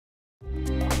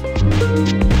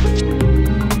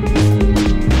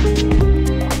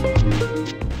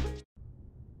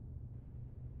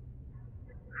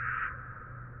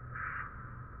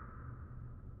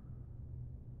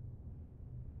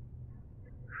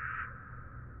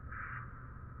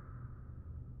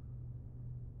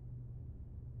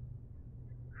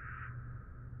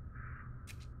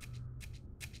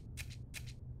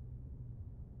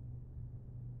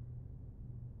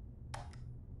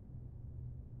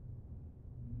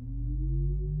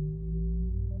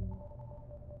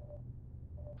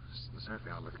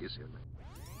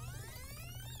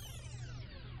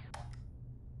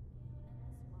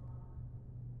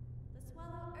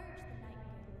swallow urged the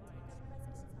nightingale to take up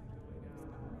residence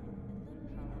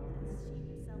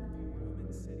under the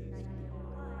roofs of men and live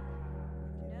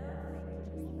near them as she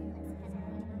herself did. The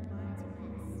nightingale replied, "No, thank you,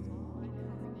 just the weather has already provided rest, all my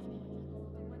culminating with the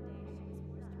old." But one day she was forced to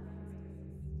run race.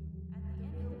 At the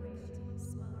end of the race, she was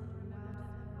smothered and remembered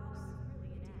that her house was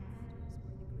really an ass. Meadows were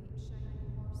the great shining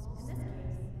horses. In this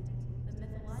case, the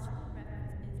mythological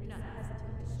reference is do not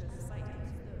hesitate to show the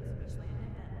sightings to those who have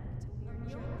landed that look to learn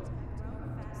children to have grown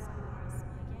fast sideways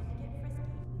and began to get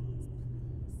frisky.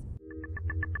 Please.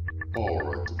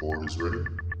 Alright, the board is ready.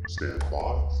 Stand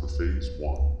by for phase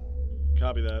 1.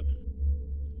 Copy that.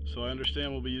 So I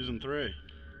understand we'll be using 3.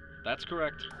 That's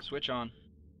correct. Switch on.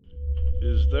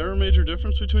 Is there a major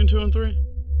difference between 2 and 3?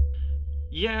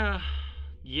 Yeah.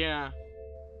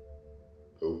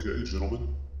 Okay,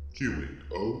 gentlemen. Queuing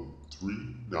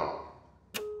 039.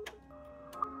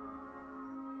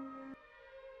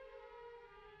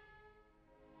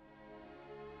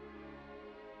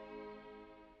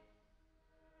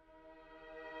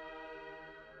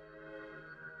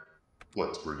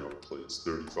 Let's bring up plates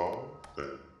 35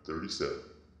 and 37.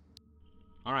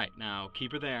 Alright, now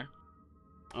keep her there.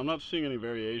 I'm not seeing any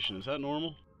variation. Is that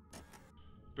normal?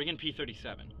 Bring in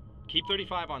P37. Keep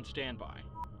 35 on standby.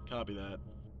 Copy that.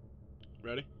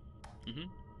 Ready? Mm-hmm.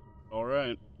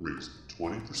 Alright. Raise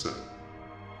 20%.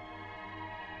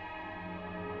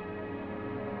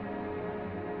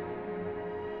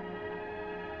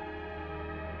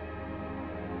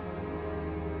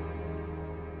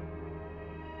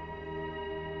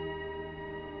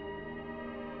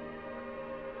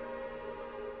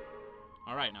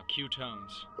 Alright, now cue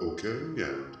tones. Okay,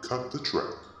 and cut the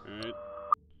track. Alright.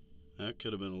 That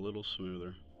could have been a little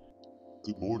smoother.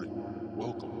 Good morning.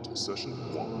 Welcome to session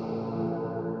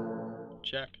 1.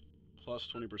 Check. Plus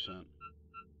 20%.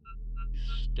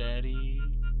 Steady.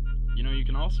 You know, you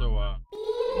can also,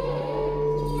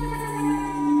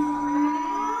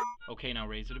 Okay, now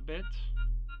raise it a bit.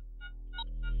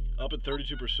 Up at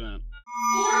 32%.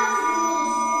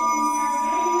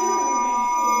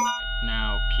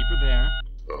 Now, keep her there.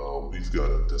 We've got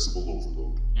a decibel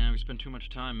overload. Yeah, we spend too much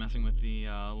time messing with the,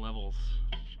 levels.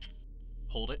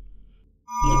 Hold it.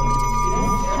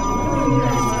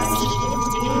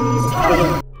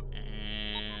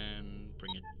 And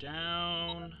bring it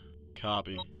down.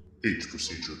 Copy. H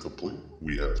procedure complete.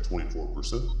 We have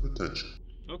 24% retention.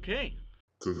 Okay.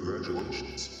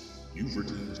 Congratulations. You've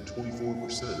retained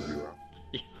 24% of your...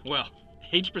 Yeah, well,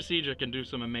 H procedure can do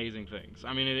some amazing things.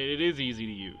 I mean, it is easy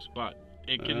to use, but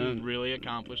it can really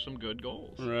accomplish some good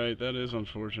goals. Right, that is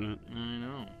unfortunate. I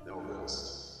know. Now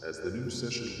rest, as the new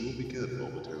session will begin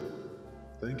momentarily.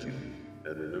 Thank you,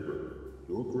 and remember,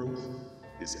 your growth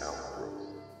is our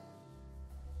growth.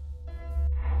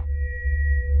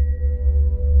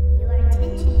 Your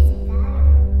attention is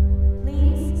valuable.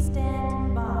 Please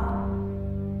stand by.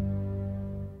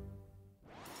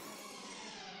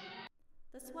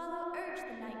 The swallow urged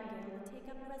the nightingale to take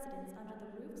up residence under the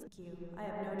roofs. I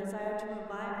have no desire to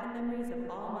revive the memories of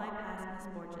all my past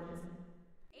misfortunes.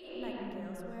 8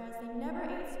 nightingales, whereas they never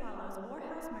ate swallows or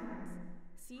house martins.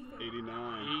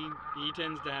 89. He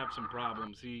tends to have some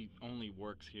problems. He only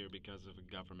works here because of a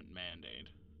government mandate.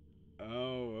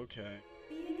 Oh, okay.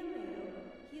 Being a male,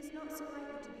 he is not so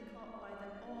likely to be caught by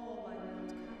the all-violent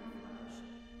camouflage.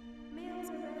 Males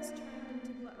are best turned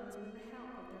into gluttons with the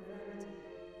help of their vanity.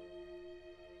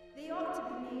 They ought to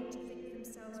be made to think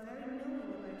themselves very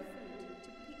knowing about food, to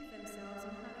pique themselves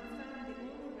on having found the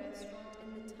only restaurant in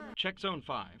the town. Check zone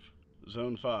 5.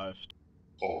 Zone 5.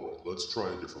 Alright, let's try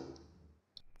a different one.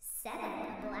 7, a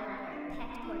blackbird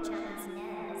pecked poor Johnny's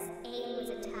nose. 8 was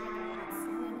a tiger out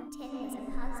sewing. 10 was a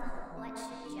puzzle. What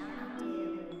should Johnny do?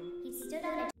 He stood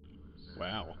on a...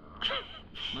 Wow.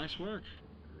 Nice work.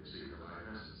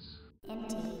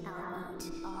 Empty, I'll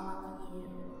eat all of you.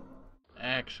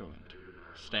 Excellent.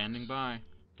 Standing by.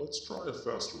 Let's try a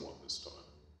faster one this time.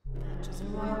 Matches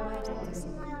and royal weddings.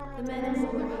 The men in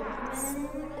silver hats. The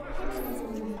pensions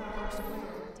in your father's will.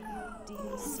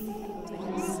 Deep sea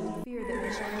buildings. Fear that we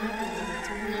shall never live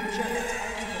till we reject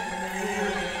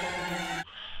everything.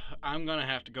 I'm gonna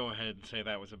have to go ahead and say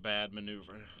that was a bad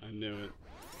maneuver. I knew it.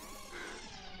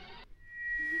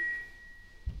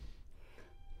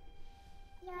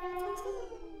 Your attention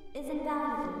is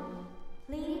invaluable.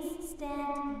 Please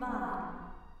stand by.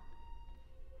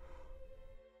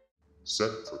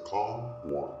 Set for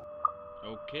column 1.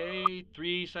 Okay,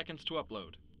 3 seconds to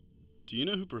upload. Do you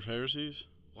know who prepares these?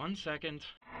 1 second.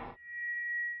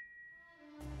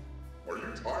 Are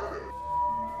you tired of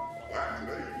that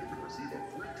today? You can receive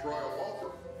a free trial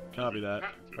offer. Copy that.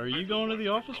 Are you going to the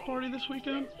office party this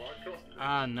weekend?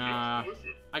 Nah.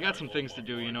 I got some things to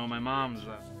do, you know. My mom's,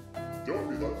 Don't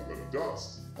be left in the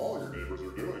dust. All your neighbors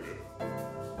are doing it.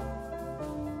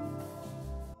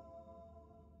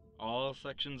 all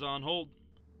sections on hold.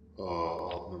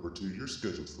 Op number 2, you're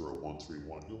scheduled for a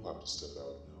 131. You'll have to step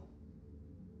out now.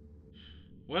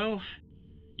 Well,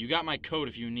 you got my coat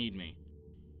if you need me.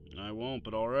 I won't,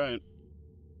 but alright.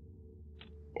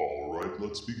 Alright,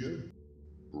 let's begin.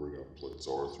 Bring up plates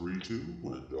R32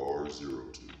 and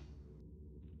R02.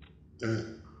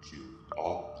 And cue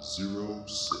Op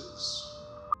 06.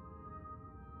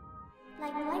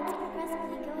 Like lights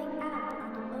progressively going out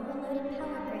on an overloaded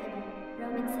power grid,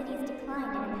 Roman cities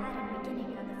declined in a pattern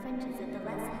beginning on the fringes of the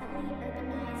less heavily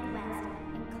urbanized west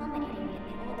and culminating in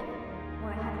the older,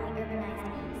 more heavily urbanized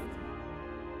east.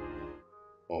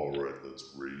 Alright, let's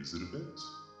raise it a bit.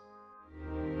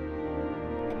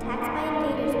 Attacks by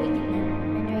invaders weaken them,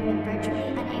 rendering them virtually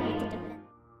unable to defend.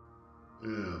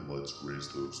 And let's raise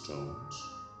those tones.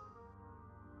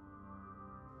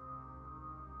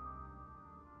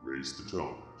 Raise the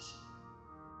tones.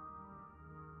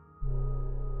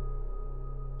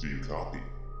 Do you copy?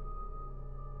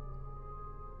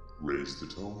 Raise the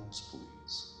tones,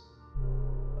 please.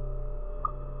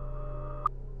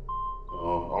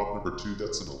 Op number 2,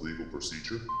 that's an illegal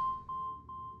procedure.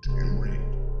 Do you read?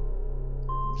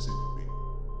 Using me.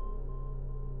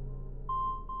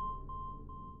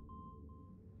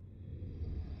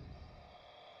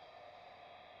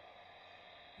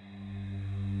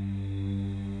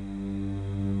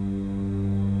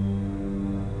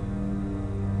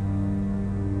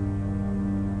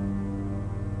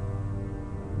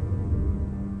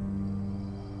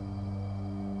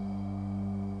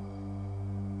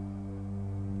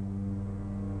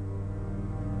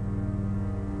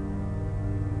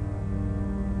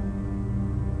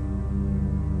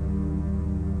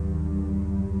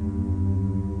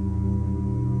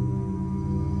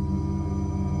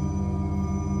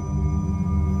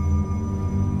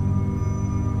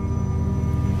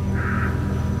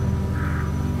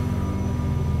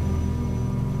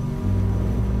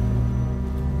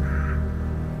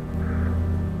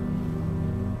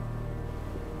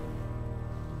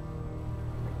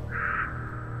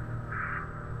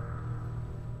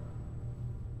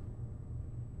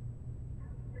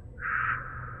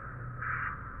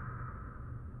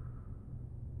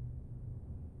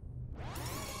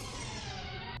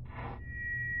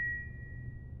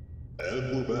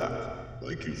 And we're back.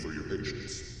 Thank you for your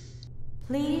patience.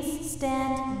 Please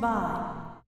stand by.